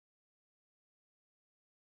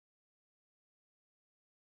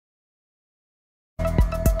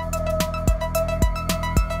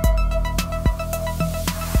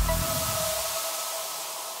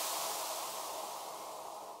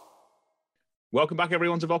Welcome back,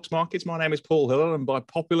 everyone, to Vox Markets. My name is Paul Hill, and by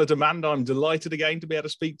popular demand, I'm delighted again to be able to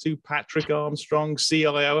speak to Patrick Armstrong,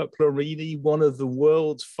 CIO at Plurimi, one of the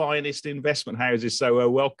world's finest investment houses. So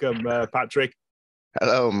welcome, Patrick.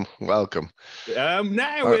 Hello, welcome.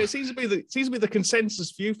 It seems to be the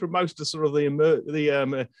consensus view from most of sort of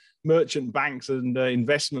the merchant banks and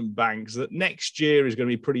investment banks that next year is going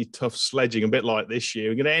to be pretty tough sledging, a bit like this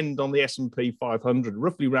year. We're going to end on the S&P 500,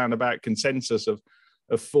 roughly round about consensus of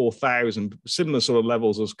 4,000, similar sort of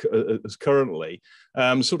levels as currently,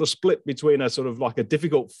 sort of split between a sort of like a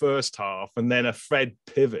difficult first half and then a Fed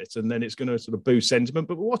pivot, and then it's going to sort of boost sentiment.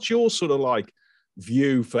 But what's your sort of like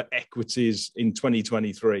view for equities in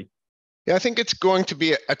 2023? Yeah, I think it's going to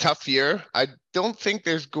be a tough year. I don't think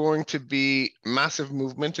there's going to be massive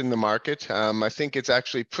movement in the market. I think it's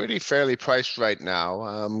actually fairly priced right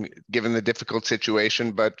now, given the difficult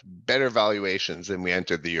situation, but better valuations than we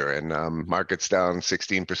entered the year in. Market's down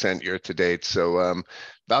 16% year to date. So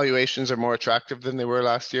valuations are more attractive than they were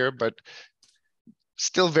last year, but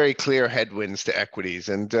still very clear headwinds to equities.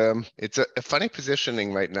 And it's a funny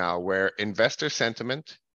positioning right now where investor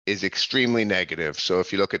sentiment is extremely negative. So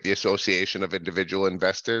if you look at the Association of Individual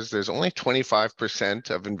Investors, there's only 25%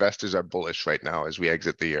 of investors are bullish right now as we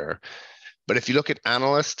exit the year. But if you look at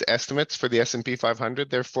analyst estimates for the S&P 500,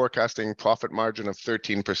 they're forecasting profit margin of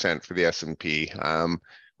 13% for the S&P,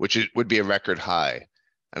 which would be a record high.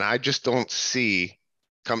 And I just don't see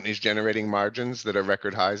companies generating margins that are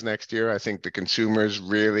record highs next year. I think the consumer's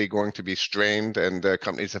really going to be strained, and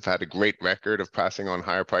companies have had a great record of passing on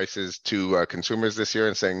higher prices to consumers this year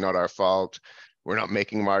and saying, not our fault, we're not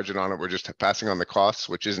making margin on it, we're just passing on the costs,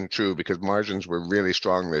 which isn't true because margins were really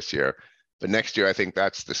strong this year. But next year, I think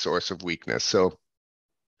that's the source of weakness. So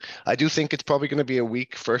I do think it's probably going to be a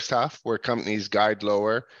weak first half where companies guide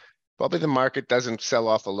lower. Probably the market doesn't sell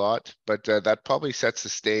off a lot, but that probably sets the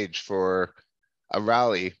stage for a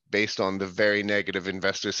rally based on the very negative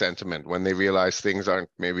investor sentiment when they realize things aren't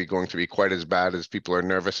maybe going to be quite as bad as people are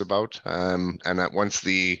nervous about. And that once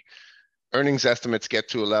the earnings estimates get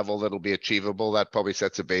to a level that'll be achievable, that probably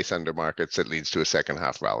sets a base under markets that leads to a second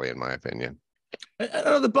half rally, in my opinion.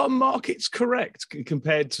 Are the bond market's correct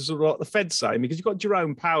compared to sort of what the Fed's saying? Because you've got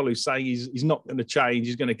Jerome Powell who's saying he's not going to change,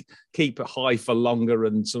 he's going to keep it high for longer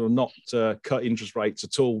and sort of not cut interest rates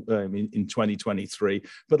at all in 2023.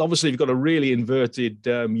 But obviously you've got a really inverted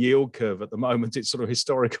yield curve at the moment. It's sort of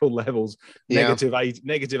historical levels, negative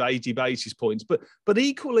 80 basis points. But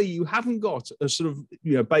equally, you haven't got a sort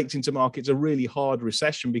of baked into markets a really hard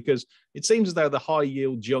recession, because it seems as though the high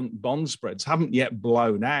yield junk bond spreads haven't yet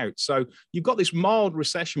blown out. So you've got this mild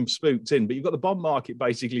recession spooked in, but you've got the bond market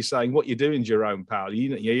basically saying, what you're doing, Jerome Powell,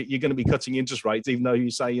 you're going to be cutting interest rates even though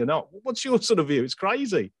you say you're not. What's your sort of view? It's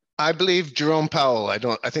crazy. I believe Jerome Powell.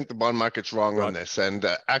 I think the bond market's wrong on this. And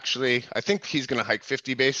actually, I think he's going to hike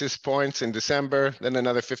 50 basis points in December, then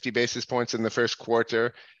another 50 basis points in the first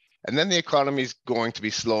quarter. And then the economy is going to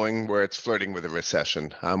be slowing where it's flirting with a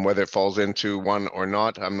recession. Whether it falls into one or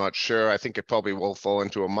not, I'm not sure. I think it probably will fall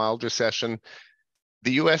into a mild recession.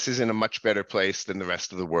 The US is in a much better place than the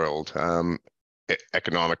rest of the world,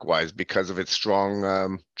 economic-wise, because of its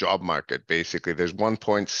strong job market. Basically, there's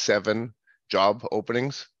 1.7 job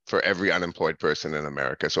openings for every unemployed person in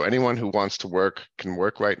America. So anyone who wants to work can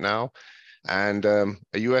work right now. And a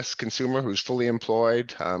US consumer who's fully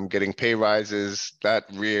employed, getting pay rises, that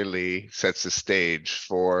really sets the stage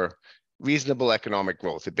for reasonable economic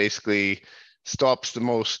growth. It basically stops the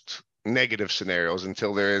most negative scenarios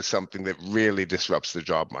until there is something that really disrupts the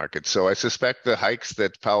job market. So I suspect the hikes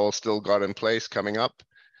that Powell still got in place coming up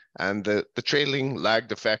and the trailing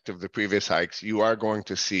lagged effect of the previous hikes, you are going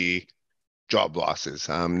to see job losses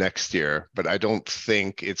next year, but I don't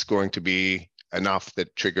think it's going to be enough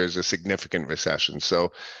that triggers a significant recession.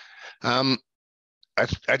 So I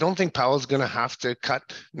don't think Powell's going to have to cut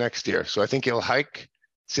next year. So I think he'll hike,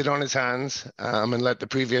 sit on his hands, and let the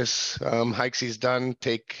previous hikes he's done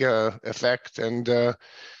take effect and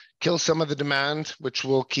kill some of the demand, which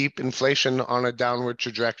will keep inflation on a downward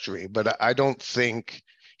trajectory. But I don't think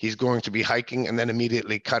he's going to be hiking and then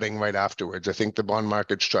immediately cutting right afterwards. I think the bond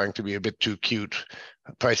market's trying to be a bit too cute,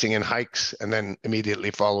 pricing in hikes and then immediately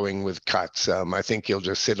following with cuts. I think he'll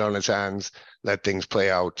just sit on his hands, let things play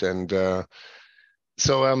out. And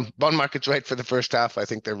So bond market's right for the first half. I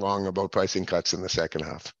think they're wrong about pricing cuts in the second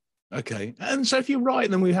half. Okay. And so if you're right,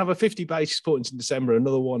 then we have a 50 basis points in December,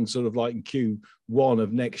 another one sort of like in Q1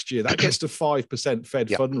 of next year. That gets to 5% Fed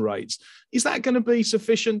fund rates. Is that going to be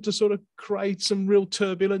sufficient to sort of create some real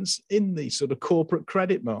turbulence in the sort of corporate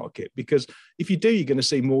credit market? Because if you do, you're going to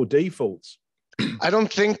see more defaults. I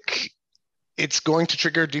don't think it's going to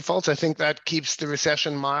trigger defaults. I think that keeps the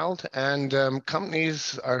recession mild, and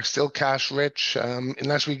companies are still cash rich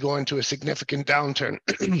unless we go into a significant downturn.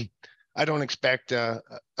 I don't expect a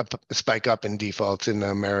spike up in defaults in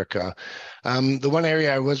America. The one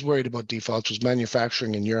area I was worried about defaults was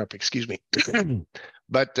manufacturing in Europe, excuse me.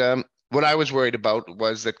 But what I was worried about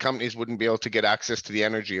was that companies wouldn't be able to get access to the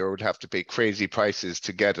energy or would have to pay crazy prices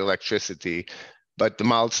to get electricity. But the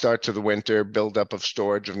mild start to the winter, buildup of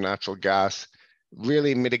storage of natural gas,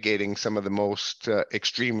 really mitigating some of the most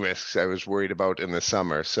extreme risks I was worried about in the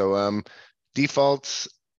summer. So defaults,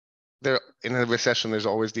 there in a recession, there's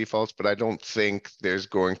always defaults, but I don't think there's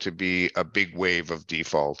going to be a big wave of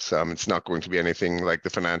defaults. It's not going to be anything like the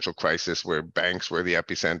financial crisis where banks were the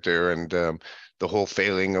epicenter and the whole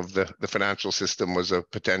failing of the financial system was a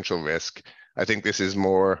potential risk. I think this is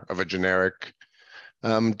more of a generic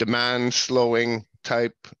demand slowing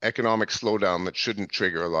type economic slowdown that shouldn't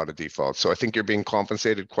trigger a lot of defaults. So I think you're being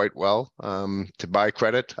compensated quite well to buy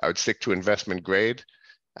credit. I would stick to investment grade.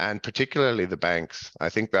 And particularly the banks. I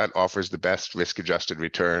think that offers the best risk-adjusted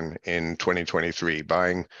return in 2023,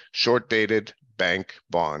 buying short-dated bank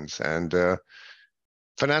bonds. And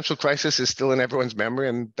financial crisis is still in everyone's memory,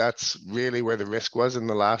 and that's really where the risk was in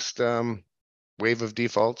the last wave of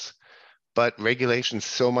defaults. But regulation's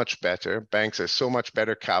so much better, banks are so much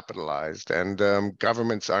better capitalized, and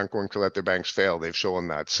governments aren't going to let their banks fail. They've shown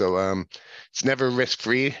that. So it's never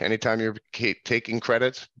risk-free anytime you're taking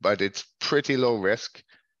credit, but it's pretty low risk.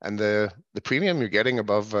 And the premium you're getting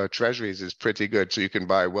above treasuries is pretty good. So you can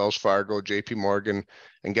buy Wells Fargo, JP Morgan,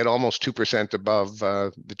 and get almost 2% above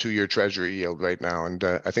the 2-year treasury yield right now. And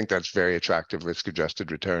I think that's very attractive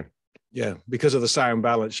risk-adjusted return. Yeah, because of the sound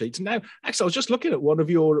balance sheets. Now, actually, I was just looking at one of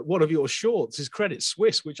your shorts is Credit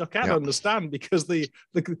Suisse, which I can't understand because they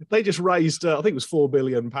just raised I think it was £4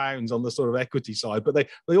 billion on the sort of equity side, but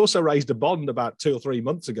they also raised a bond about 2 or 3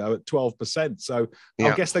 months ago at 12%. So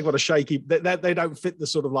I guess they've got a shaky. They don't fit the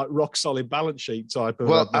sort of like rock solid balance sheet type of.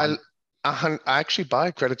 Well, I actually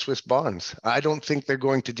buy Credit Suisse bonds. I don't think they're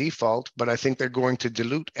going to default, but I think they're going to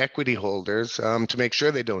dilute equity holders to make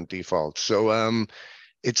sure they don't default. So.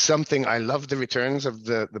 It's something I love the returns of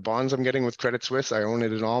the bonds I'm getting with Credit Suisse. I own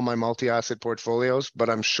it in all my multi-asset portfolios,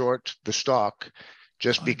 but I'm short the stock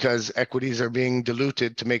just because equities are being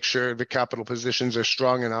diluted to make sure the capital positions are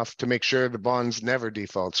strong enough to make sure the bonds never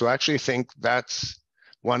default. So I actually think that's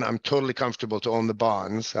one I'm totally comfortable to own the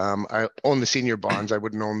bonds. I own the senior bonds. I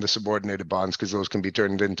wouldn't own the subordinated bonds because those can be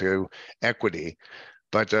turned into equity.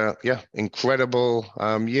 But incredible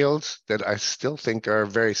yields that I still think are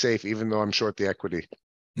very safe, even though I'm short the equity.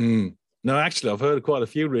 No, actually, I've heard quite a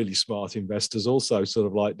few really smart investors also sort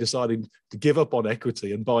of like deciding to give up on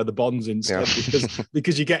equity and buy the bonds instead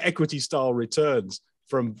because you get equity style returns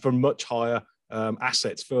from much higher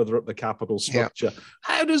assets further up the capital structure.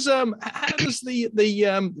 How does the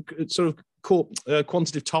sort of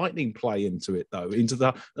quantitative tightening play into it though?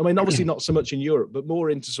 I mean, obviously not so much in Europe, but more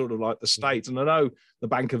into sort of like the States. And I know the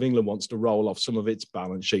Bank of England wants to roll off some of its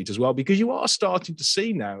balance sheet as well, because you are starting to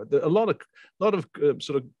see now that a lot of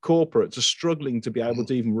sort of corporates are struggling to be able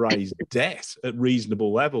to even raise debt at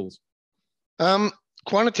reasonable levels.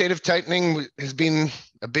 Quantitative tightening has been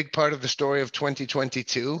a big part of the story of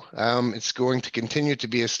 2022. It's going to continue to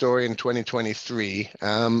be a story in 2023,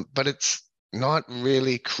 but it's not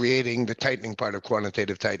really creating the tightening part of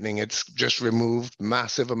quantitative tightening. It's just removed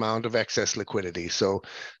massive amount of excess liquidity. So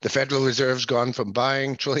the Federal Reserve's gone from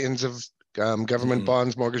buying trillions of government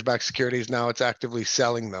bonds, mortgage-backed securities. Now it's actively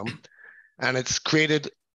selling them. And it's created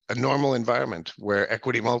a normal environment where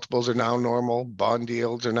equity multiples are now normal, bond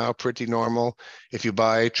yields are now pretty normal. If you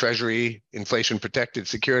buy treasury inflation-protected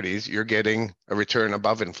securities, you're getting a return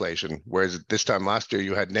above inflation, whereas this time last year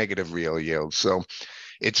you had negative real yields. So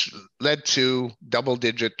it's led to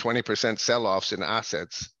double-digit 20% sell-offs in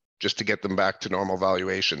assets just to get them back to normal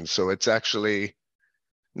valuations. So it's actually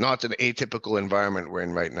not an atypical environment we're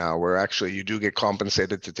in right now, where actually you do get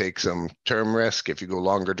compensated to take some term risk. If you go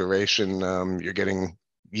longer duration, you're getting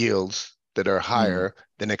yields that are higher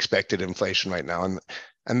than expected inflation right now.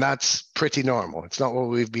 And that's pretty normal. It's not what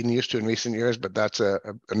we've been used to in recent years, but that's a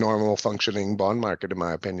normal functioning bond market, in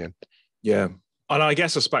my opinion. Yeah. And I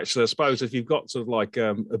guess especially, I suppose, if you've got sort of like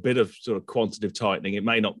a bit of sort of quantitative tightening, it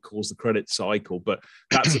may not cause the credit cycle, but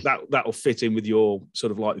that'll fit in with your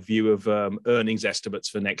sort of like view of earnings estimates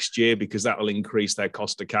for next year, because that will increase their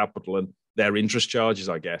cost of capital and their interest charges,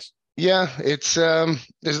 I guess. Yeah, it's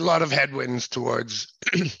there's a lot of headwinds towards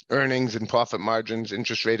earnings and profit margins.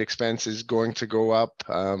 Interest rate expenses going to go up.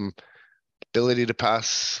 Ability to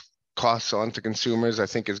pass costs on to consumers, I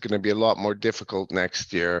think, is going to be a lot more difficult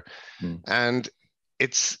next year. And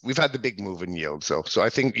we've had the big move in yields, though. So I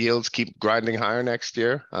think yields keep grinding higher next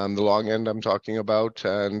year. The long end I'm talking about.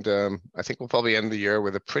 And I think we'll probably end the year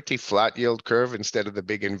with a pretty flat yield curve instead of the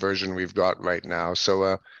big inversion we've got right now.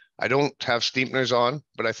 So I don't have steepeners on,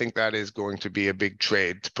 but I think that is going to be a big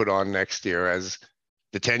trade to put on next year as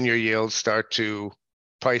the 10-year yields start to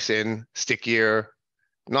price in stickier,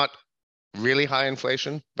 not really high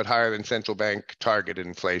inflation, but higher than central bank target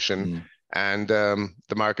inflation. And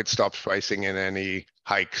the market stops pricing in any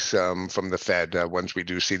hikes from the Fed once we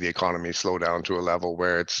do see the economy slow down to a level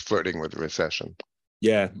where it's flirting with a recession.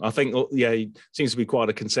 Yeah, I think, it seems to be quite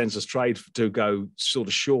a consensus trade to go sort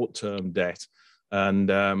of short-term debt and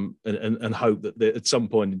hope that at some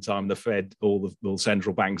point in time the Fed or the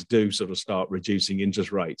central banks do sort of start reducing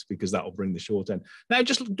interest rates, because that will bring the short end. Now,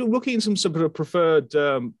 just looking at some sort of preferred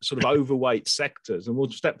sort of overweight sectors, and we'll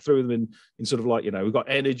step through them in sort of like, we've got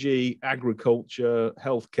energy, agriculture,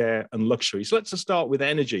 healthcare, and luxury. So let's just start with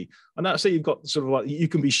energy. And that's so you've got sort of like, you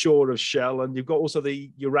can be sure of Shell, and you've got also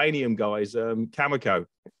the uranium guys, Cameco.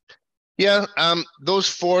 Yeah, those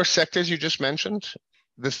four sectors you just mentioned,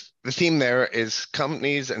 the theme there is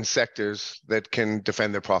companies and sectors that can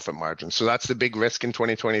defend their profit margins. So that's the big risk in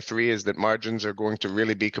 2023, is that margins are going to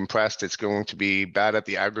really be compressed. It's going to be bad at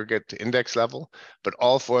the aggregate index level. But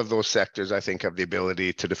all four of those sectors, I think, have the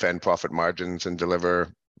ability to defend profit margins and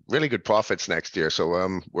deliver really good profits next year.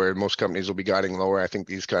 So where most companies will be guiding lower, I think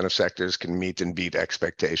these kind of sectors can meet and beat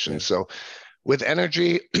expectations. Yeah. So with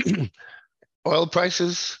energy, oil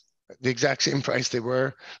prices, the exact same price they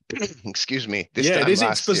were, excuse me, this time last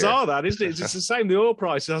year. It's bizarre that, isn't it? It's the same. The oil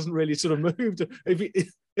price hasn't really sort of moved.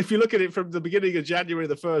 If you look at it from the beginning of January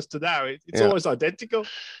the 1st to now, it's almost identical.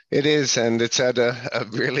 It is, and it's had a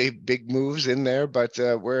really big moves in there, but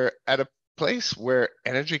we're at a place where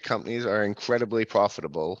energy companies are incredibly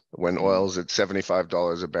profitable. When oil's at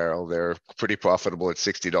 $75 a barrel, they're pretty profitable at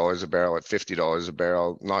 $60 a barrel, at $50 a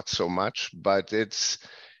barrel, not so much, but it's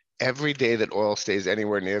every day that oil stays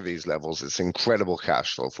anywhere near these levels, it's incredible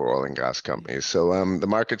cash flow for oil and gas companies. So the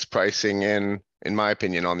market's pricing in my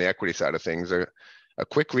opinion, on the equity side of things, a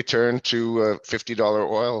quick return to $50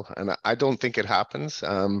 oil. And I don't think it happens.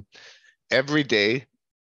 Every day,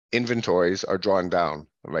 inventories are drawn down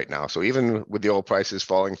right now. So even with the oil prices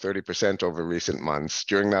falling 30% over recent months,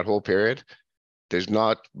 during that whole period, there's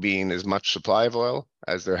not been as much supply of oil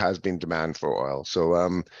as there has been demand for oil.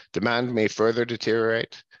 So demand may further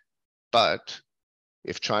deteriorate. But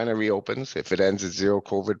if China reopens, if it ends at zero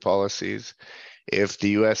COVID policies, if the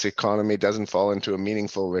US economy doesn't fall into a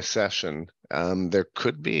meaningful recession, there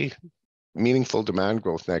could be meaningful demand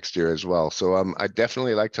growth next year as well. So I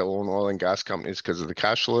definitely like to own oil and gas companies because of the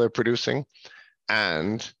cash flow they're producing,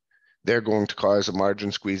 and they're going to cause a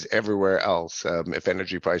margin squeeze everywhere else if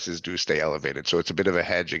energy prices do stay elevated. So it's a bit of a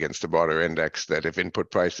hedge against the broader index that if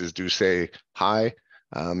input prices do stay high,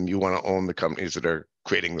 you want to own the companies that are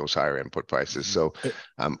creating those higher input prices. So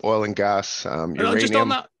oil and gas, uranium.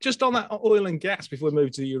 Just on that oil and gas, before we move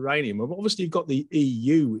to the uranium, obviously you've got the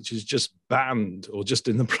EU, which has just banned or just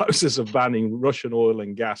in the process of banning Russian oil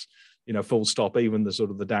and gas, full stop, even the sort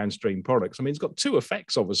of the downstream products. I mean, it's got two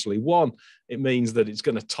effects, obviously. One, it means that it's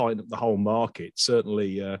going to tighten up the whole market,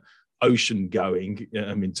 certainly ocean going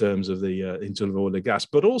in terms of oil and gas,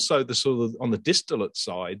 but also the sort of on the distillate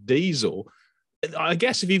side, diesel. I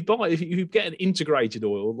guess if you get an integrated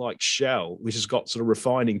oil like Shell, which has got sort of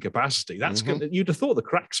refining capacity, that's you'd have thought the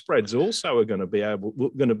crack spreads also are going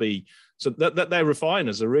to be so that their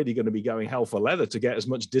refiners are really going to be going hell for leather to get as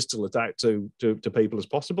much distillate out to people as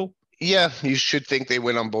possible. Yeah, you should think they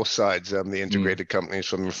win on both sides. The integrated companies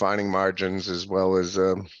from refining margins as well as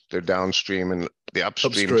their downstream and the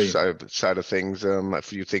upstream side of things.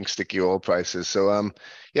 If you think sticky oil prices, so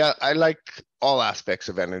yeah, I like all aspects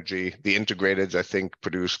of energy. The integrateds, I think,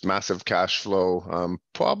 produce massive cash flow.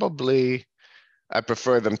 Probably, I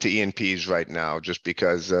prefer them to E&Ps right now, just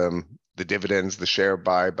because the dividends, the share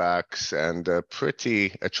buybacks, and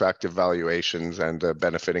pretty attractive valuations, and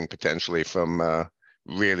benefiting potentially from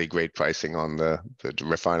really great pricing on the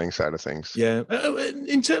refining side of things. Yeah.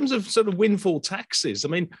 In terms of sort of windfall taxes, I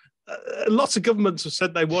mean, lots of governments have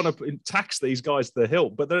said they want to tax these guys to the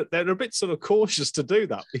hilt, but they're a bit sort of cautious to do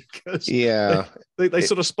that because they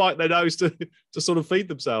sort of spike their nose to sort of feed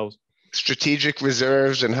themselves. Strategic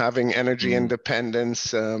reserves and having energy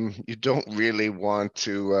independence, you don't really want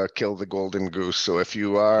to kill the golden goose. So if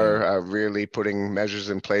you are really putting measures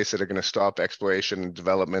in place that are going to stop exploration and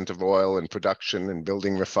development of oil and production and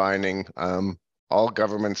building refining, all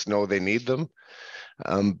governments know they need them.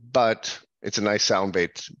 But it's a nice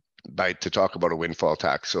soundbite bite to talk about a windfall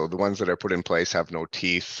tax. So the ones that are put in place have no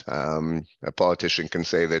teeth. A politician can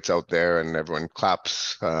say that it's out there and everyone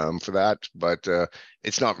claps for that, but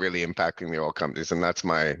it's not really impacting the oil companies. And that's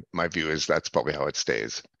my view, is that's probably how it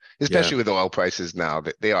stays, especially with oil prices now.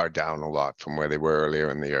 That they are down a lot from where they were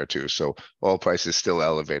earlier in the year too. So oil prices still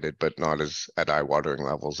elevated, but not as at eye-watering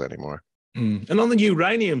levels anymore. And on the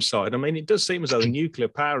uranium side, I mean, it does seem as though the nuclear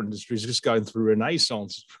power industry is just going through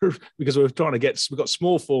renaissance because we've got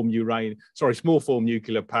small form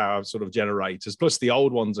nuclear power sort of generators, plus the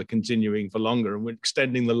old ones are continuing for longer, and we're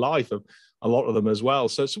extending the life of a lot of them as well.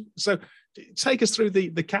 So take us through the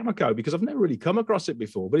Cameco, because I've never really come across it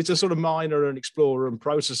before, but it's a sort of miner and explorer and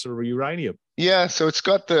processor of uranium. Yeah, so it's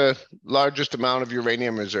got the largest amount of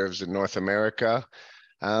uranium reserves in North America,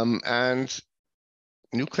 and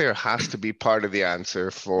nuclear has to be part of the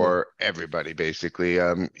answer for everybody, basically.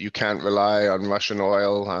 You can't rely on Russian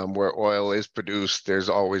oil. Where oil is produced, there's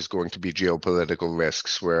always going to be geopolitical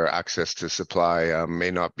risks where access to supply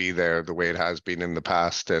may not be there the way it has been in the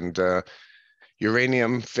past. And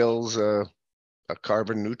uranium fills a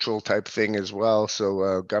carbon neutral type thing as well.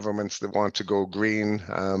 So governments that want to go green,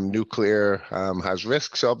 nuclear has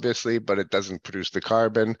risks, obviously, but it doesn't produce the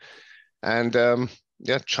carbon. And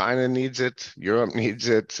yeah, China needs it, Europe needs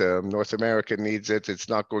it, North America needs it. It's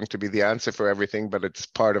not going to be the answer for everything, but it's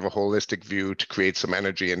part of a holistic view to create some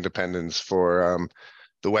energy independence for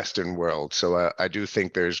the Western world. So I do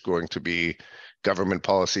think there's going to be government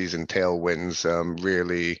policies and tailwinds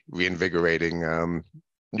really reinvigorating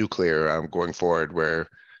nuclear going forward, where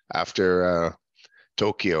after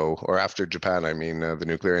Tokyo, or after Japan, I mean, the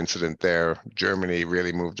nuclear incident there, Germany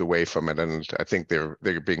really moved away from it. And I think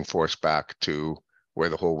they're being forced back to where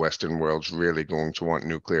the whole Western world's really going to want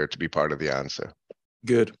nuclear to be part of the answer.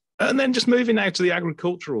 Good. And then just moving now to the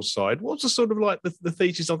agricultural side, what's the sort of like the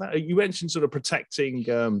thesis on that? You mentioned sort of protecting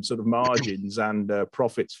sort of margins and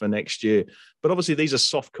profits for next year, but obviously these are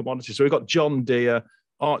soft commodities. So we've got John Deere,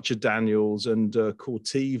 Archer Daniels, and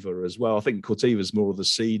Corteva as well. I think Corteva is more of the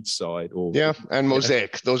seed side. And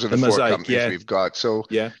Mosaic. Those are the four Mosaic, companies we've got. So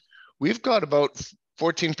we've got about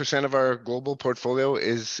 14% of our global portfolio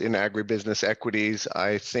is in agribusiness equities.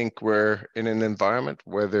 I think we're in an environment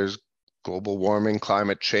where there's global warming,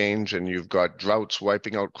 climate change, and you've got droughts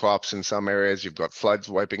wiping out crops in some areas, you've got floods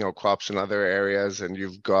wiping out crops in other areas, and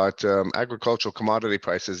you've got agricultural commodity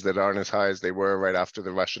prices that aren't as high as they were right after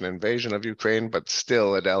the Russian invasion of Ukraine, but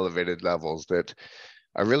still at elevated levels that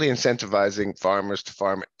are really incentivizing farmers to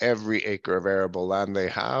farm every acre of arable land they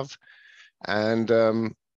have.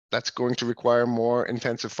 And that's going to require more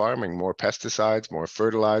intensive farming, more pesticides, more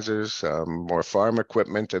fertilizers, more farm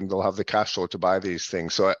equipment, and they'll have the cash flow to buy these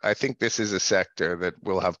things. So I think this is a sector that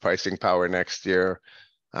will have pricing power next year.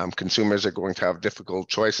 Consumers are going to have difficult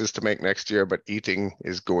choices to make next year, but eating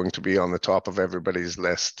is going to be on the top of everybody's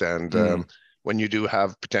list. And when you do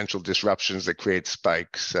have potential disruptions that create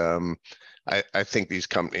spikes, I think these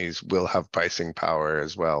companies will have pricing power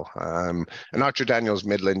as well. And Archer Daniels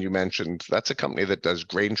Midland, you mentioned, that's a company that does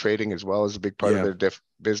grain trading as well as a big part of their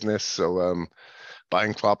business. So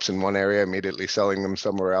buying crops in one area, immediately selling them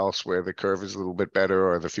somewhere else where the curve is a little bit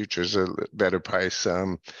better or the future's a better price.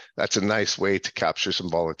 That's a nice way to capture some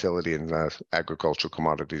volatility in agricultural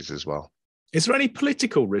commodities as well. Is there any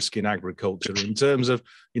political risk in agriculture in terms of,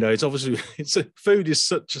 it's obviously, food is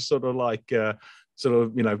such a sort of like,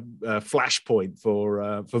 flashpoint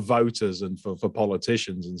for voters and for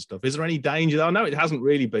politicians and stuff. Is there any danger? I know it hasn't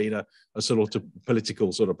really been a sort of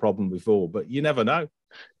political sort of problem before, but you never know.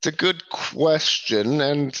 It's a good question,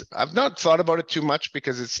 and I've not thought about it too much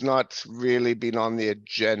because it's not really been on the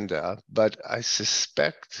agenda, but I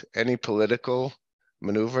suspect any political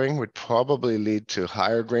maneuvering would probably lead to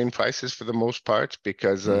higher grain prices for the most part,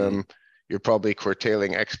 because you're probably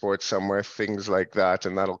curtailing exports somewhere, things like that,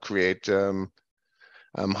 and that'll create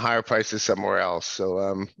higher prices somewhere else.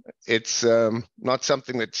 So it's not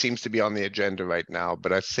something that seems to be on the agenda right now,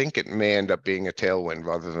 but I think it may end up being a tailwind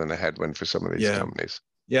rather than a headwind for some of these companies.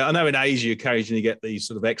 Yeah, I know in Asia you occasionally get these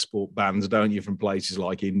sort of export bans, don't you, from places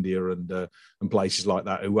like India and places like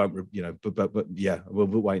that who won't, but we'll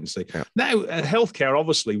wait and see. Yeah. Now, healthcare,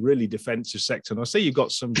 obviously, really defensive sector. And I see you've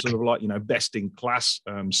got some sort of like, best in class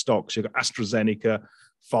stocks. You've got AstraZeneca,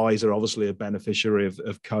 Pfizer, obviously a beneficiary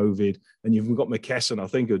of COVID, and you've got McKesson, I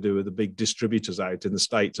think, who do with the big distributors out in the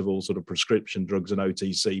States of all sort of prescription drugs and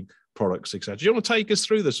OTC products, etc. Do you want to take us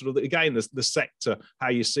through the sort of, again, the sector, how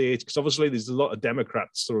you see it? Because obviously there's a lot of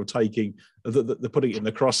Democrats sort of taking, they're putting it in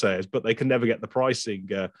the crosshairs, but they can never get the pricing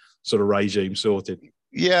sort of regime sorted.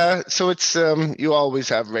 Yeah, so it's, you always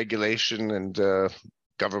have regulation and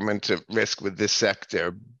government at risk with this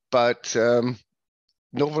sector, but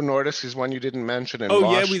Novo Nordisk is one you didn't mention, and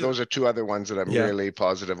Oh yeah, Roche. Those are two other ones that I'm yeah. really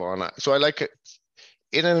positive on. So I like it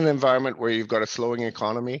in an environment where you've got a slowing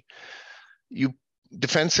economy.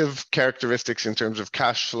 Defensive characteristics in terms of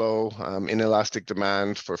cash flow, inelastic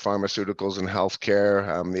demand for pharmaceuticals and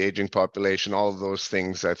healthcare, the aging population, all of those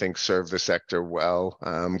things I think serve the sector well.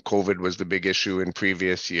 COVID was the big issue in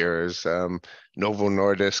previous years. Novo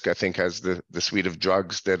Nordisk, I think, has the suite of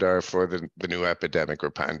drugs that are for the new epidemic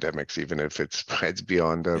or pandemics, even if it spreads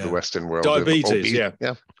beyond the Western world. Diabetes,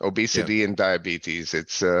 obesity and diabetes.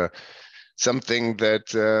 It's something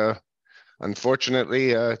that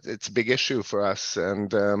unfortunately, it's a big issue for us,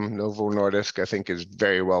 and Novo Nordisk, I think, is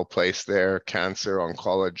very well placed there. Cancer,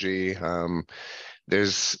 oncology,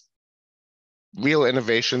 there's real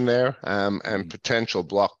innovation there, and potential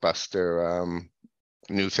blockbuster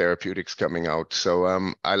new therapeutics coming out. So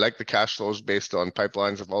I like the cash flows based on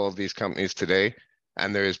pipelines of all of these companies today,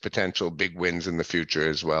 and there is potential big wins in the future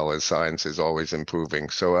as well, as science is always improving.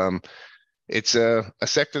 So it's a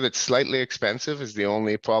sector that's slightly expensive is the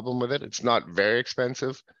only problem with it. It's not very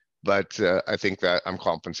expensive, but I think that I'm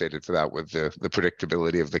compensated for that with the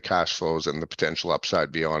predictability of the cash flows and the potential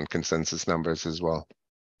upside beyond consensus numbers as well.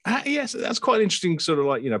 Yes, that's quite an interesting sort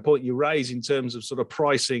of point you raise in terms of sort of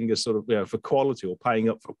pricing as sort of for quality or paying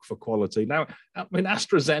up for quality. Now, I mean,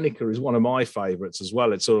 AstraZeneca is one of my favorites as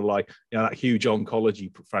well. It's sort of like that huge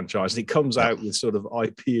oncology franchise. And it comes out with sort of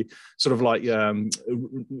IP, sort of like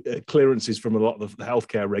clearances from a lot of the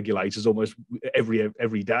healthcare regulators almost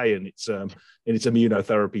every day, and it's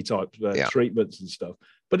immunotherapy type treatments and stuff.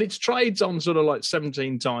 But it trades on sort of like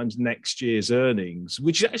 17 times next year's earnings,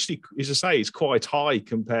 which actually, as I say, is quite high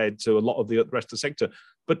compared to a lot of the rest of the sector.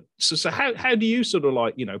 But so how do you sort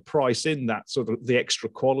of price in that sort of the extra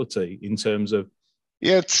quality in terms of?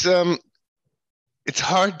 Yeah, it's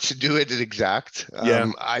hard to do it at exact.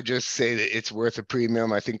 I just say that it's worth a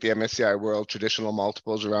premium. I think the MSCI World traditional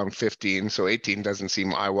multiple is around 15, so 18 doesn't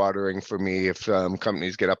seem eye-watering for me. If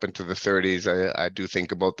companies get up into the 30s, I do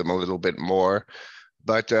think about them a little bit more.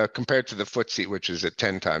 But compared to the FTSE, which is at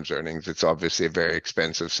 10 times earnings, it's obviously a very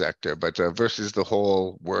expensive sector. But versus the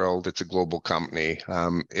whole world, it's a global company.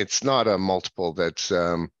 It's not a multiple that's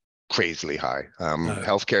crazily high.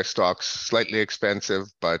 Healthcare stocks, slightly expensive,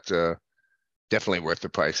 but definitely worth the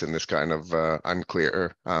price in this kind of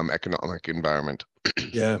unclear economic environment.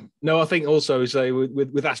 Yeah. No, I think also, say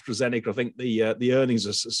with AstraZeneca, I think the earnings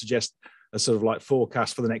suggest a sort of like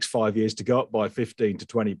forecast for the next 5 years to go up by 15 to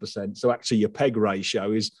 20%. So actually your PEG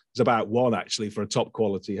ratio is about 1 actually for a top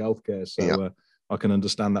quality healthcare. So I can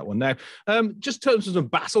understand that one. Now, just in terms of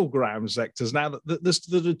battleground sectors, now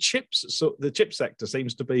the chip sector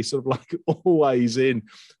seems to be sort of like always in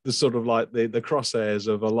the sort of like the crosshairs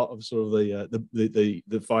of a lot of sort of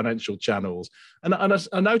the financial channels. And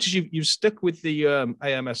I noticed you've stuck with the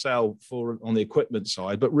AMSL on the equipment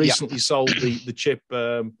side, but recently sold the chip.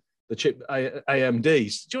 The chip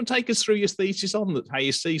AMDs. Do you want to take us through your thesis on that? How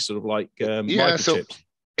you see sort of like microchips? So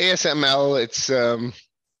ASML, it's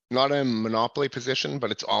not a monopoly position,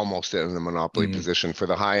 but it's almost in a monopoly position. For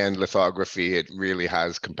the high-end lithography, it really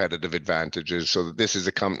has competitive advantages. So this is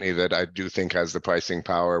a company that I do think has the pricing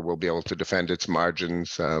power, will be able to defend its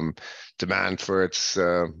margins. Demand for its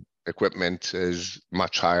equipment is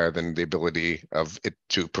much higher than the ability of it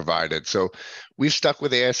to provide it. So we've stuck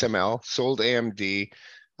with ASML, sold AMD.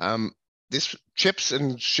 This chips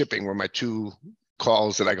and shipping were my two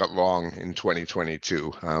calls that I got wrong in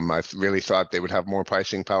 2022. I really thought they would have more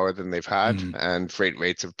pricing power than they've had, and freight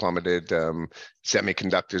rates have plummeted.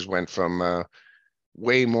 Semi-conductors went from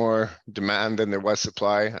way more demand than there was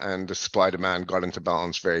supply, and the supply demand got into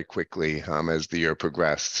balance very quickly as the year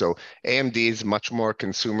progressed. So AMD is much more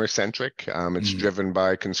consumer centric. It's driven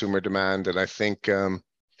by consumer demand, and I think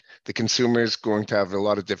the consumer is going to have a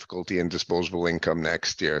lot of difficulty in disposable income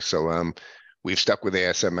next year. So we've stuck with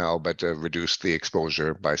ASML, but reduced the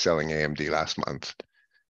exposure by selling AMD last month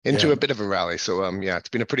into a bit of a rally. So it's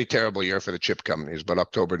been a pretty terrible year for the chip companies, but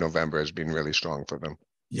October, November has been really strong for them.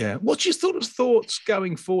 Yeah. What's your sort of thoughts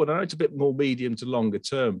going forward? I know it's a bit more medium to longer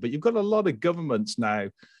term, but you've got a lot of governments now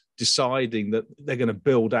deciding that they're going to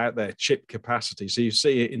build out their chip capacity. So you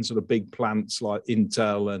see it in sort of big plants like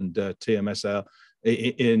Intel and TSMC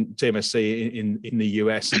in the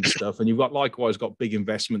US and stuff, and you've likewise got big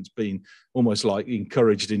investments being almost like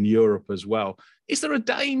encouraged in Europe as well. Is there a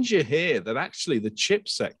danger here that actually the chip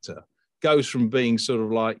sector goes from being sort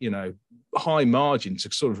of like high margin to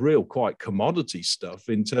sort of real quite commodity stuff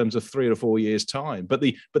in terms of 3 or 4 years time? But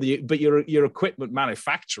your equipment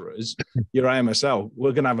manufacturers, your AMSL,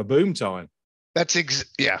 we're going to have a boom time. I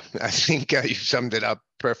think you summed it up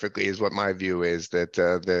perfectly. Is what my view is,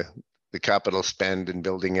 that the capital spend in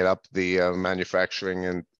building it up, the manufacturing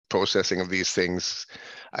and processing of these things,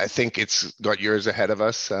 I think it's got years ahead of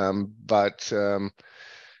us. But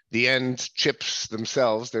the end chips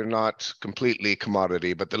themselves, they're not completely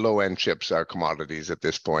commodity, but the low end chips are commodities at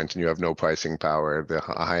this point, and you have no pricing power. The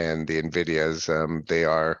high end, the NVIDIAs, they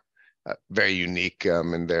are very unique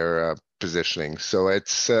in their positioning. So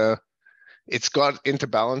it's got into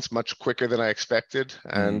balance much quicker than I expected,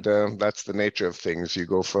 and that's the nature of things. You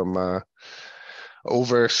go from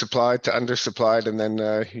oversupplied to undersupplied, and then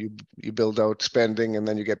you build out spending, and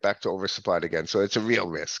then you get back to oversupplied again. So it's a real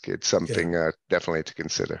risk. It's something definitely to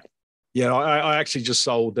consider. Yeah, I actually just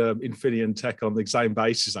sold Infineon Tech on the same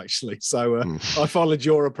basis, actually. So I followed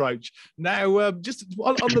your approach. Now, just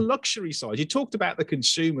on the luxury side, you talked about the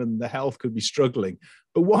consumer and the health could be struggling.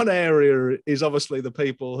 But one area is obviously the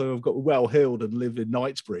people who have got well-heeled and live in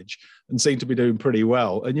Knightsbridge and seem to be doing pretty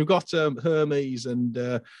well. And you've got Hermes and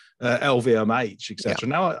LVMH, etc. Yeah.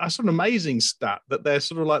 Now, I saw an amazing stat that they're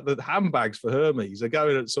sort of like the handbags for Hermes are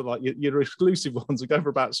going at sort of like your exclusive ones are going for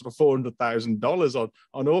about sort of $400,000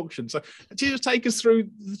 on auction. So, do you just take us through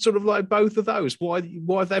sort of like both of those? Why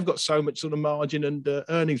they've got so much sort of margin and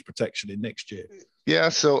earnings protection in next year? Yeah,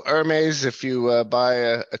 so Hermes, if you buy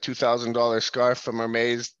a $2,000 scarf from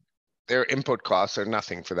Hermes, their input costs are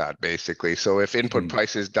nothing for that, basically. So if input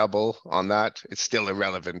prices double on that, it's still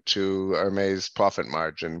irrelevant to Hermes' profit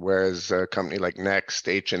margin. Whereas a company like Next,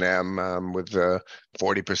 H&M, with a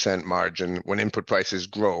 40% margin, when input prices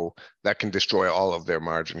grow, that can destroy all of their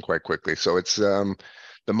margin quite quickly. So it's the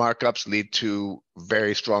markups lead to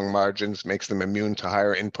very strong margins, makes them immune to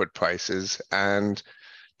higher input prices, and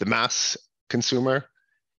the mass consumer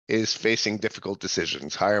is facing difficult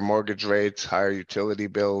decisions, higher mortgage rates, higher utility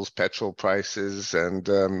bills, petrol prices, and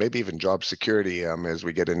maybe even job security as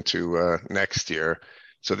we get into next year.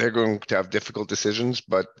 So they're going to have difficult decisions,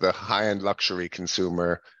 but the high-end luxury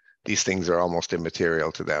consumer, these things are almost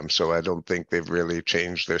immaterial to them. So I don't think they've really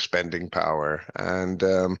changed their spending power. And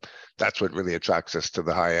that's what really attracts us to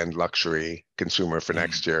the high-end luxury consumer for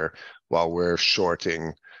next year, while we're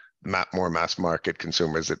shorting more mass market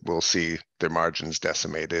consumers that will see their margins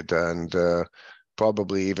decimated and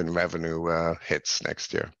probably even revenue hits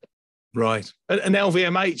next year. Right. And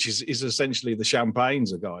LVMH is essentially the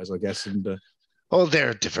champagnes of guys, I guess. And oh,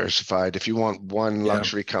 they're diversified. If you want one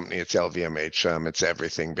luxury company, it's LVMH. It's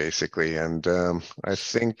everything, basically. And I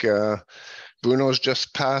think Bruno's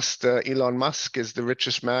just passed Elon Musk as the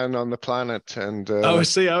richest man on the planet. And I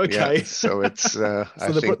see. Okay. Yeah, so it's I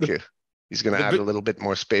think he's going to add a little bit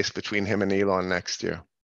more space between him and Elon next year.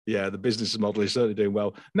 Yeah, the business model is certainly doing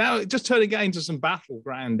well. Now, just turning again to some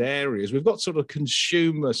battleground areas, we've got sort of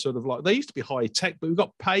consumer sort of like, they used to be high tech, but we've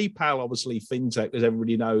got PayPal, obviously fintech, as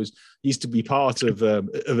everybody knows, used to be part of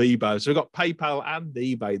eBay. So we've got PayPal and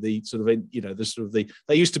eBay, the sort of,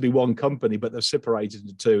 they used to be one company, but they're separated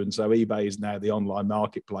into two. And so eBay is now the online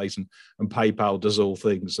marketplace and PayPal does all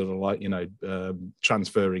things sort of like,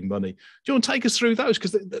 transferring money. Do you want to take us through those?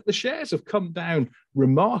 Because the shares have come down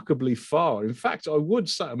remarkably far. In fact, I would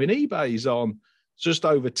say, eBay is on just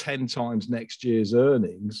over 10 times next year's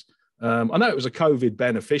earnings. I know it was a COVID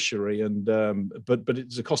beneficiary, and but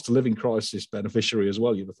it's a cost of living crisis beneficiary as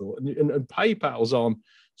well, you'd have thought. And PayPal's on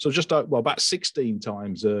just about 16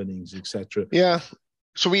 times earnings, etc. Yeah.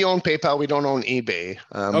 So we own PayPal. We don't own eBay.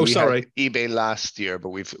 We had eBay last year, but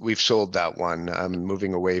we've sold that one,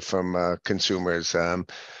 moving away from consumers.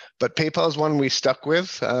 But PayPal is one we stuck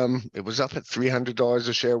with. It was up at $300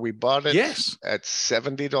 a share. We bought it at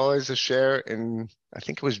 $70 a share in, I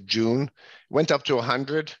think it was June. It went up to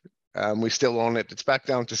 100. We still own it. It's back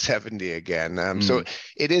down to 70 again. So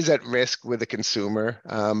it is at risk with the consumer,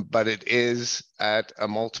 but it is at a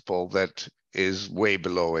multiple that is way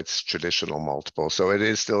below its traditional multiple. So it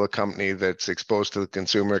is still a company that's exposed to the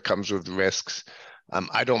consumer, comes with risks.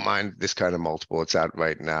 I don't mind this kind of multiple it's at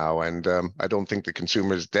right now. And I don't think the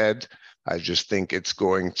consumer is dead. I just think it's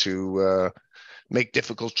going to make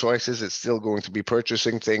difficult choices. It's still going to be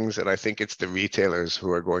purchasing things. And I think it's the retailers who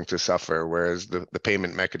are going to suffer. Whereas the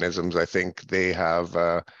payment mechanisms, I think they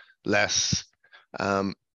have less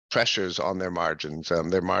pressures on their margins.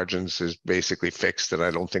 Their margins is basically fixed. And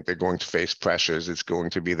I don't think they're going to face pressures. It's going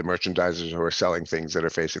to be the merchandisers who are selling things that are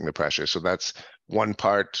facing the pressure. So that's one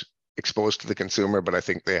part exposed to the consumer, but I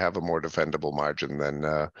think they have a more defendable margin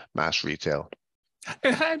than mass retail.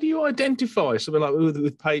 How do you identify something like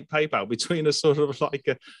with PayPal between a sort of like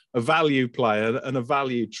a value player and a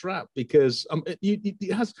value trap? Because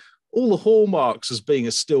it has all the hallmarks as being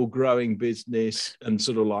a still growing business and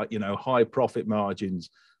sort of like, high profit margins,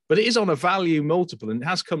 but it is on a value multiple and it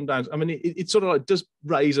has come down. I mean, it sort of like does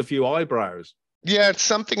raise a few eyebrows. Yeah, it's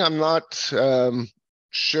something I'm not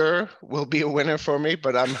sure will be a winner for me,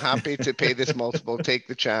 but I'm happy to pay this multiple, take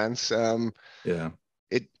the chance. Yeah.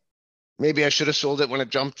 It maybe I should have sold it when it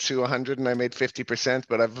jumped to 100 and I made 50%,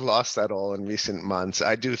 but I've lost that all in recent months.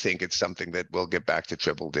 I do think it's something that will get back to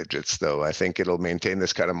triple digits, though. I think it'll maintain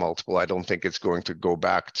this kind of multiple. I don't think it's going to go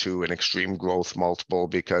back to an extreme growth multiple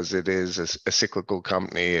because it is a cyclical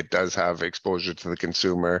company. It does have exposure to the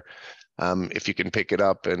consumer. If you can pick it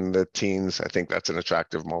up in the teens, I think that's an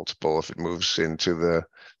attractive multiple. If it moves into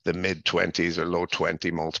the mid 20s or low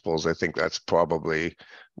 20 multiples, I think that's probably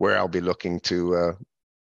where I'll be looking to.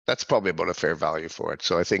 That's probably about a fair value for it.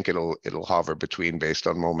 So I think it'll hover between based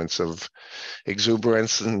on moments of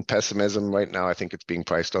exuberance and pessimism. Right now, I think it's being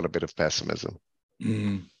priced on a bit of pessimism.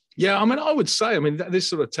 Mm. Yeah, I mean, I would say, I mean, this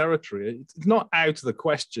sort of territory, it's not out of the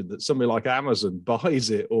question that somebody like Amazon buys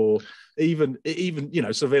it, or even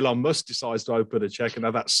sort of Elon Musk decides to open a check and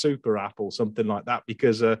have that super app or something like that,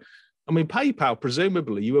 because I mean, PayPal,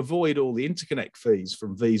 presumably, you avoid all the interconnect fees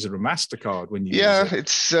from Visa and MasterCard when you use it.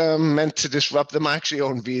 It's meant to disrupt them. I actually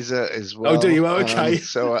own Visa as well. Oh, do you? Okay.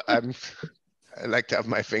 So I like to have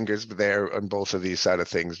my fingers there on both of these side of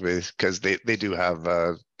things because they do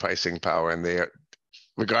have pricing power, and they are,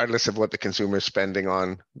 regardless of what the consumer is spending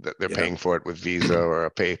on, that they're paying for it with Visa or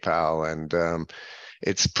a PayPal, and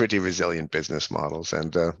it's pretty resilient business models.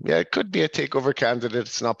 And it could be a takeover candidate.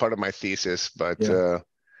 It's not part of my thesis, but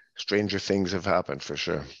stranger things have happened for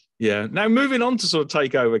sure. Yeah. Now, moving on to sort of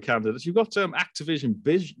takeover candidates, you've got Activision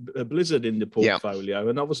Blizzard in the portfolio,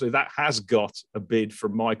 and obviously that has got a bid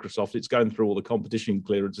from Microsoft. It's going through all the competition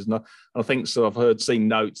clearances. And I think so. I've seen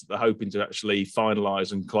notes that they're hoping to actually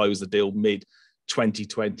finalise and close the deal mid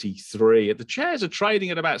 2023. The shares are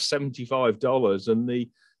trading at about $75, and the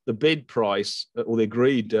bid price or the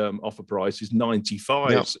agreed offer price is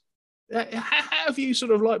 $95. Yep. How have you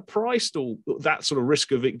sort of like priced all that sort of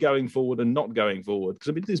risk of it going forward and not going forward? Because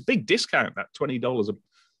I mean, there's big discount, that $20.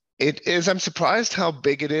 It is. I'm surprised how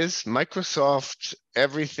big it is. Microsoft,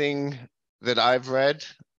 everything that I've read,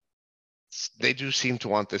 they do seem to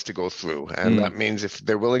want this to go through. And that means if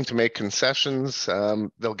they're willing to make concessions,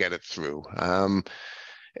 they'll get it through.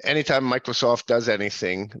 Anytime Microsoft does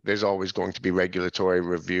anything, there's always going to be regulatory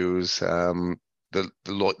reviews. The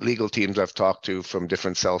legal teams I've talked to from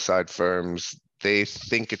different sell-side firms, they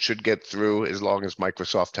think it should get through as long as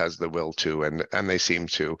Microsoft has the will to, and they seem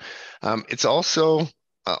to. It's also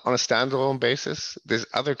on a standalone basis. There's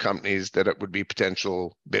other companies that it would be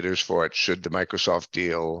potential bidders for it should the Microsoft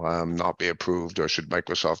deal not be approved, or should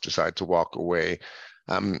Microsoft decide to walk away.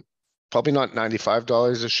 Probably not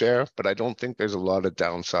 $95 a share, but I don't think there's a lot of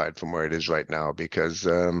downside from where it is right now, because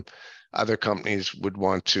other companies would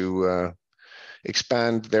want to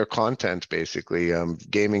expand their content, basically.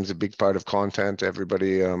 Gaming's a big part of content.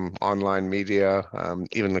 Everybody, online media,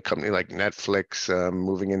 even a company like Netflix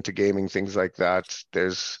moving into gaming, things like that.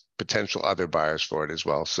 There's potential other buyers for it as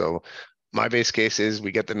well. So my base case is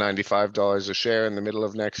we get the $95 a share in the middle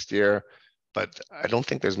of next year, but I don't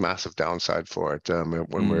think there's massive downside for it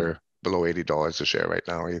when we're below $80 a share right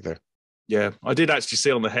now either. Yeah, I did actually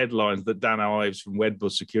see on the headlines that Dan Ives from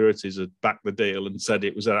Wedbush Securities had backed the deal and said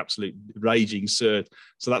it was an absolute raging cert.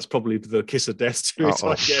 So that's probably the kiss of death to it,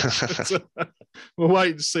 I guess. We'll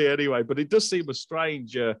wait and see anyway. But it does seem a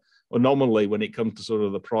strange anomaly when it comes to sort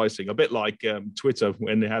of the pricing, a bit like Twitter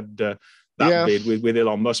when they had that bid with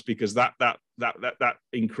Elon Musk, because that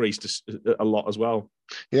increased a lot as well.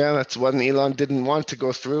 Yeah, that's one Elon didn't want to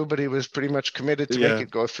go through, but he was pretty much committed to make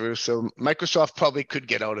it go through. So Microsoft probably could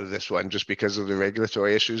get out of this one just because of the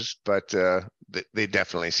regulatory issues, but they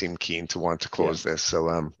definitely seem keen to want to close this.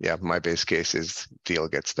 So my base case is deal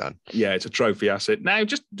gets done. Yeah, it's a trophy asset. Now,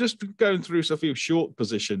 just going through a few short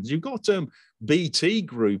positions, you've got BT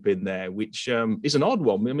Group in there, which is an odd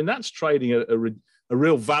one. I mean, that's trading a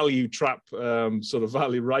real value trap sort of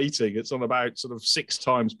value rating. It's on about sort of 6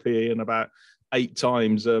 times PE and about 8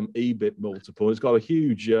 times EBIT multiple. It's got a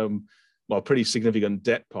huge, pretty significant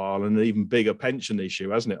debt pile and an even bigger pension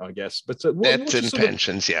issue, hasn't it, I guess? But debt and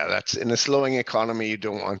pensions, that's in a slowing economy. You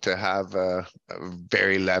don't want to have a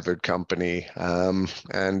very levered company,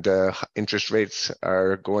 and interest rates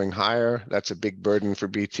are going higher. That's a big burden for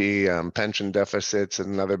BT. Pension deficits,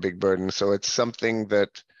 another big burden. So it's something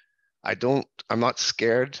that I'm not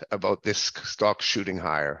scared about this stock shooting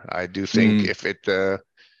higher. I do think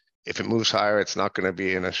if it moves higher, it's not going to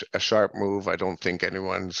be in a sharp move. I don't think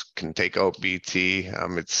anyone can take out BT.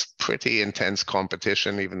 It's pretty intense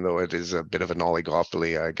competition, even though it is a bit of an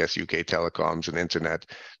oligopoly. I guess UK telecoms and internet,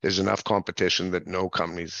 there's enough competition that no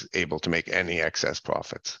company's able to make any excess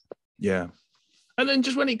profits. Yeah. And then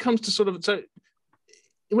just when it comes to sort of, so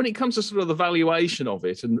when it comes to sort of the valuation of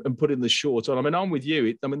it and putting the short on, I mean, I'm with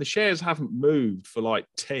you. The shares haven't moved for like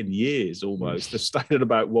 10 years almost. They've stayed at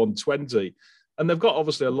about 120. And they've got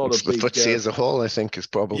obviously a lot of the big... FTSE as a whole, I think, is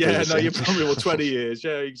probably the same. You're probably more 20 years.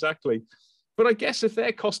 Yeah, exactly. But I guess if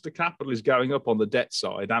their cost of capital is going up on the debt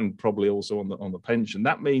side and probably also on the pension,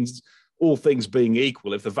 that means all things being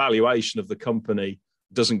equal, if the valuation of the company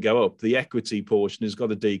doesn't go up, the equity portion has got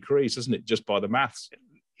to decrease, isn't it, just by the maths?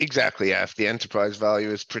 Exactly. Yeah. If the enterprise value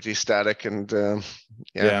is pretty static, and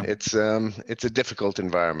it's a difficult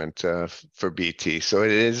environment for BT. So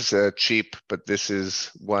it is cheap, but this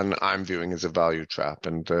is one I'm viewing as a value trap.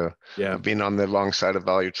 And I've been on the wrong side of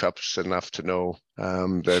value traps enough to know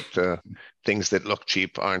that things that look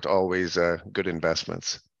cheap aren't always good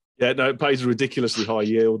investments. Yeah, no, it pays a ridiculously high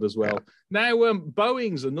yield as well. Yeah. Now,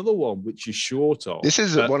 Boeing's another one which is short of. This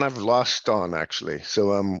is one I've lost on, actually.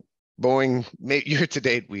 So Boeing, year to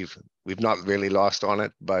date, we've not really lost on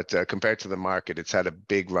it, but compared to the market, it's had a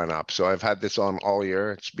big run up. So I've had this on all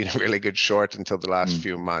year. It's been a really good short until the last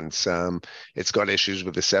few months. It's got issues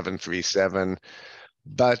with the 737,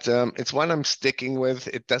 but it's one I'm sticking with.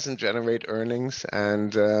 It doesn't generate earnings,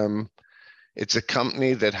 and it's a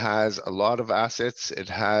company that has a lot of assets. It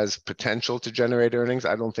has potential to generate earnings.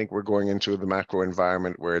 I don't think we're going into the macro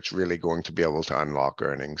environment where it's really going to be able to unlock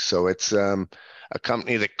earnings. So it's a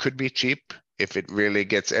company that could be cheap if it really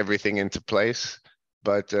gets everything into place.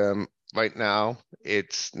 But right now,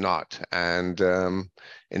 it's not. And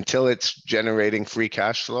until it's generating free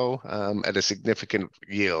cash flow at a significant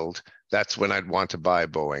yield, that's when I'd want to buy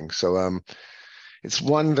Boeing. So it's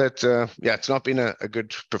one that, it's not been a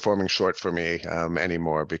good performing short for me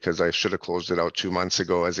anymore, because I should have closed it out 2 months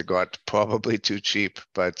ago as it got probably too cheap.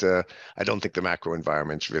 But I don't think the macro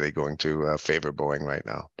environment's really going to favor Boeing right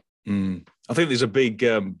now. I think there's a big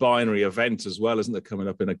binary event as well, isn't there, coming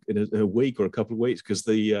up in a week or a couple of weeks, because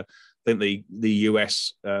I think the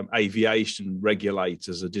US aviation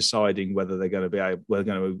regulators are deciding whether they're going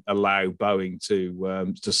to allow Boeing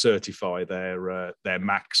to certify their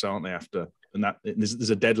MAX, aren't they? After, and that there's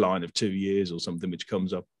a deadline of 2 years or something which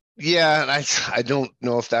comes up. Yeah, and I don't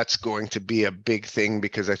know if that's going to be a big thing,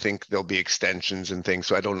 because I think there'll be extensions and things.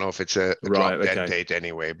 So I don't know if it's a drop dead date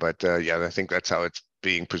anyway. But I think that's how it's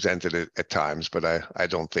being presented at times. But I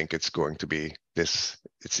don't think it's going to be this.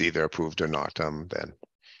 It's either approved or not. Then.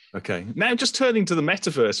 Okay. Now, just turning to the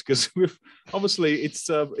metaverse, because we've obviously it's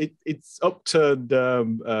upturned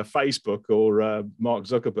Facebook or Mark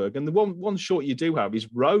Zuckerberg, and the one short you do have is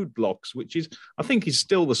Roblox, which is, I think, is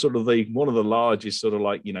still the sort of one of the largest sort of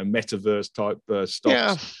like, metaverse type stocks.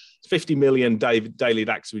 Yeah. 50 million daily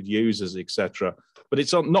active users, etc. But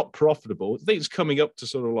it's not profitable. I think it's coming up to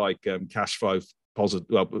sort of like cash flow positive,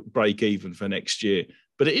 break even for next year.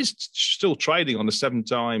 But it is still trading on a 7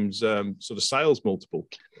 times sort of sales multiple.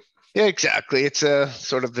 Yeah, exactly. It's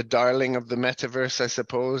sort of the darling of the metaverse, I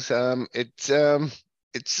suppose. It's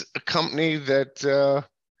a company that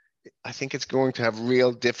I think it's going to have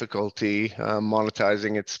real difficulty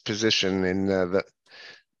monetizing its position in the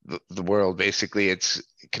world. Basically, it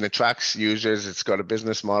can attract users. It's got a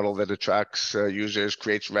business model that attracts users,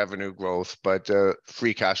 creates revenue growth, but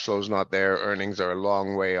free cash flow is not there. Earnings are a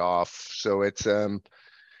long way off. So it's in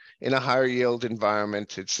a higher yield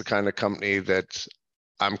environment. It's the kind of company that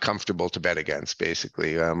I'm comfortable to bet against,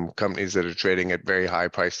 basically. Companies that are trading at very high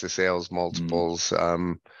price to sales multiples.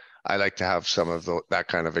 I like to have some of that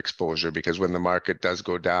kind of exposure, because when the market does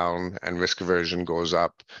go down and risk aversion goes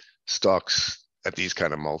up, stocks at these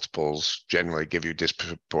kind of multiples generally give you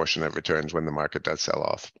disproportionate returns when the market does sell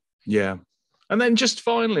off. Yeah. And then just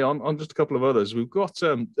finally on just a couple of others, we've got,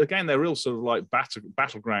 again, they're real sort of like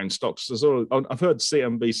battleground stocks. I've heard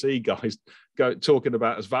CNBC guys talking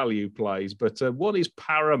about as value plays, but one is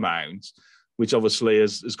Paramount, which obviously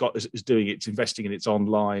is investing in its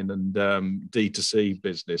online and D2C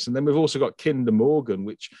business. And then we've also got Kinder Morgan,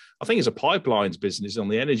 which I think is a pipelines business on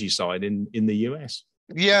the energy side in the US.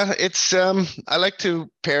 Yeah, it's I like to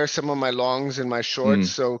pair some of my longs and my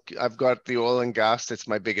shorts. So I've got the oil and gas. That's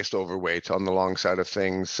my biggest overweight on the long side of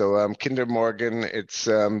things. So Kinder Morgan, it's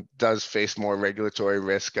does face more regulatory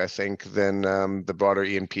risk, I think, than the broader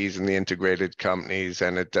E&Ps and the integrated companies,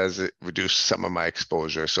 and it does reduce some of my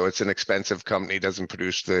exposure. So it's an expensive company, doesn't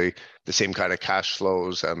produce the same kind of cash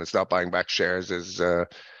flows. It's not buying back shares as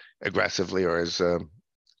aggressively or as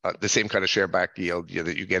the same kind of share back yield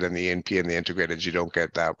that you get in the E&P and the integrated. You don't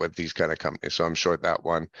get that with these kind of companies. So I'm short that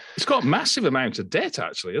one. It's got massive amounts of debt,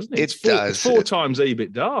 actually, isn't it? It's 4 times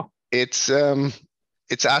EBITDA. It's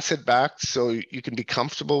it's asset backed, so you can be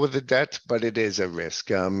comfortable with the debt, but it is a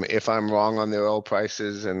risk. If I'm wrong on the oil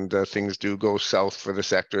prices and things do go south for the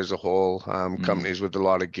sector as a whole, companies with a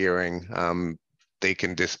lot of gearing, they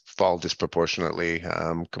can fall disproportionately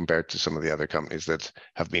compared to some of the other companies that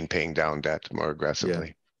have been paying down debt more aggressively.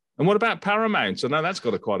 Yeah. And what about Paramount? So now that's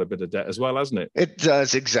got quite a bit of debt as well, hasn't it? It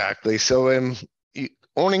does, exactly. So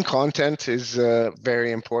owning content is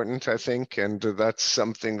very important, I think, and that's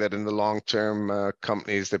something that in the long term,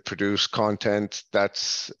 companies that produce content,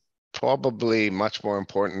 that's probably much more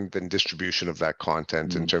important than distribution of that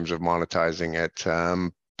content in terms of monetizing it.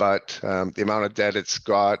 But the amount of debt it's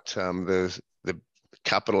got, the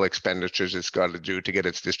capital expenditures it's got to do to get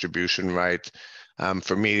its distribution right.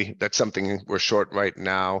 For me, that's something we're short right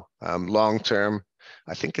now. Long term,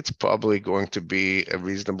 I think it's probably going to be a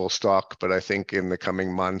reasonable stock, but I think in the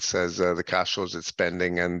coming months, as the cash flows it's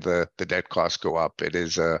spending and the debt costs go up, it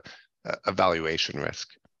is a valuation risk.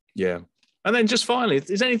 Yeah. And then just finally,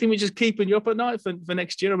 is anything which is keeping you up at night for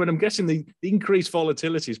next year? I mean, I'm guessing the increased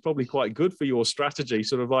volatility is probably quite good for your strategy,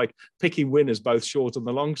 sort of like picking winners both short and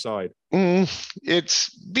the long side. It's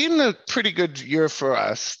been a pretty good year for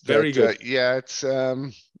us. Very good. It's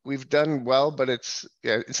we've done well, but it's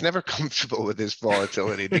never comfortable with this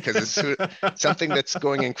volatility because it's something that's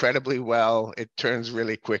going incredibly well. It turns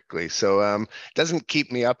really quickly. So it doesn't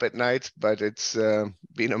keep me up at night, but it's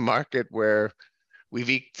been a market where we've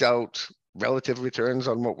eked out relative returns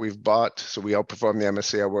on what we've bought. So we outperformed the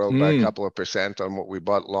MSCI World by a couple of % on what we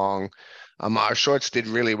bought long. Our shorts did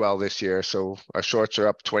really well this year. So our shorts are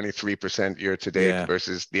up 23% year to date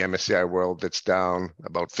versus the MSCI World that's down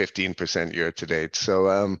about 15% year to date.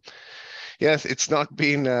 So yes, it's not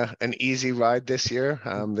been an easy ride this year.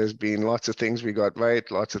 There's been lots of things we got right,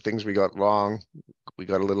 lots of things we got wrong. We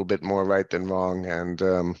got a little bit more right than wrong, and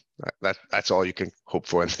that's all you can hope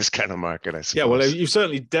for in this kind of market, I suppose. Yeah, well, you've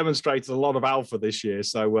certainly demonstrated a lot of alpha this year,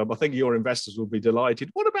 so I think your investors will be delighted.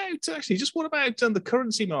 What about the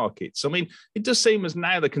currency markets? I mean, it does seem as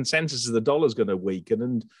now the consensus is the dollar's going to weaken,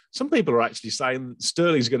 and some people are actually saying that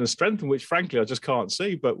sterling's going to strengthen, which frankly I just can't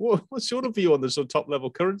see. But what's your view on the sort of top level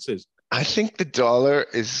currencies? I think the dollar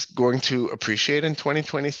is going to appreciate in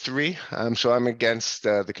 2023. So I'm against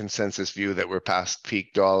the consensus view that we're past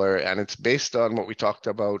peak dollar, and it's based on what we talked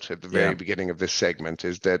about at the very beginning of this segment,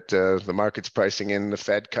 is that the market's pricing in the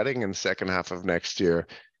Fed cutting in the second half of next year.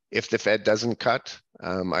 If the Fed doesn't cut,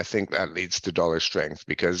 I think that leads to dollar strength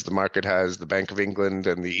because the market has the Bank of England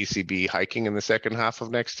and the ECB hiking in the second half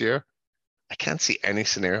of next year. I can't see any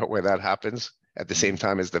scenario where that happens at the same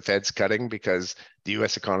time as the Fed's cutting because the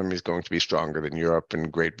US economy is going to be stronger than Europe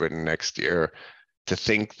and Great Britain next year. To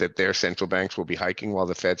think that their central banks will be hiking while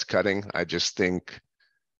the Fed's cutting, I just think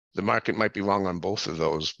the market might be wrong on both of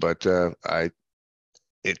those, but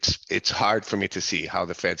it's hard for me to see how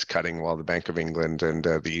the Fed's cutting while the Bank of England and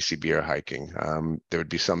the ECB are hiking. There would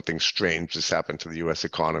be something strange that's happened to the US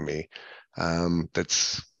economy.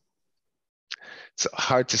 It's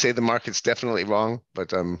hard to say the market's definitely wrong,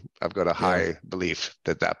 but I've got a high belief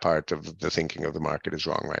that part of the thinking of the market is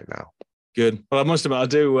wrong right now. Good. Well, I must admit, I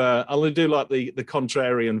do like the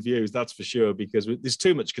contrarian views, that's for sure, because there's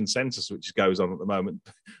too much consensus which goes on at the moment.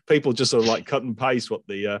 People just sort of like cut and paste what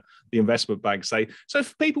the investment banks say. So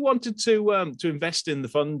if people wanted to invest in the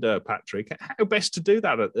fund, Patrick, how best to do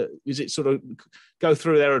that? Is it sort of go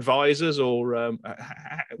through their advisors or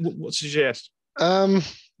what suggest?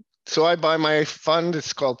 So I buy my fund.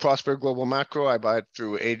 It's called Prosper Global Macro. I buy it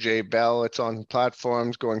through AJ Bell. It's on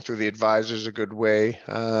platforms. Going through the advisors a good way.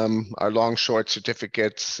 Our long short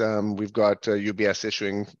certificates, we've got UBS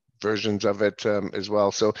issuing versions of it as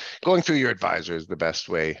well. So going through your advisor is the best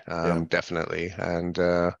way, definitely. And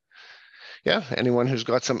anyone who's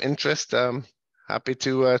got some interest, happy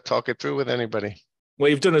to talk it through with anybody. Well,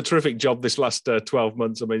 you've done a terrific job this last 12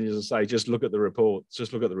 months. I mean, as I say, just look at the reports,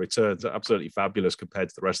 just look at the returns. They're absolutely fabulous compared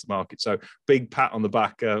to the rest of the market. So big pat on the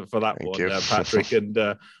back for that Thank one, you. Patrick. And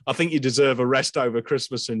I think you deserve a rest over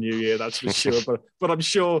Christmas and New Year, that's for sure. But I'm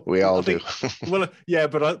sure we all do. Well, yeah,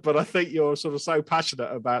 but I think you're sort of so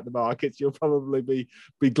passionate about the markets, you'll probably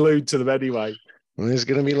be glued to them anyway. Well, there's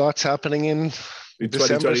going to be lots happening in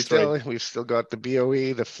December still. We've still got the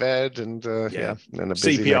BOE, the Fed, and and a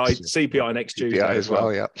busy CPI next Tuesday CPI as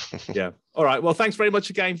well. Yeah. Yeah. All right. Well, thanks very much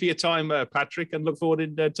again for your time, Patrick, and look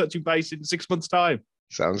forward to touching base in 6 months' time.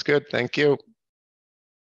 Sounds good. Thank you.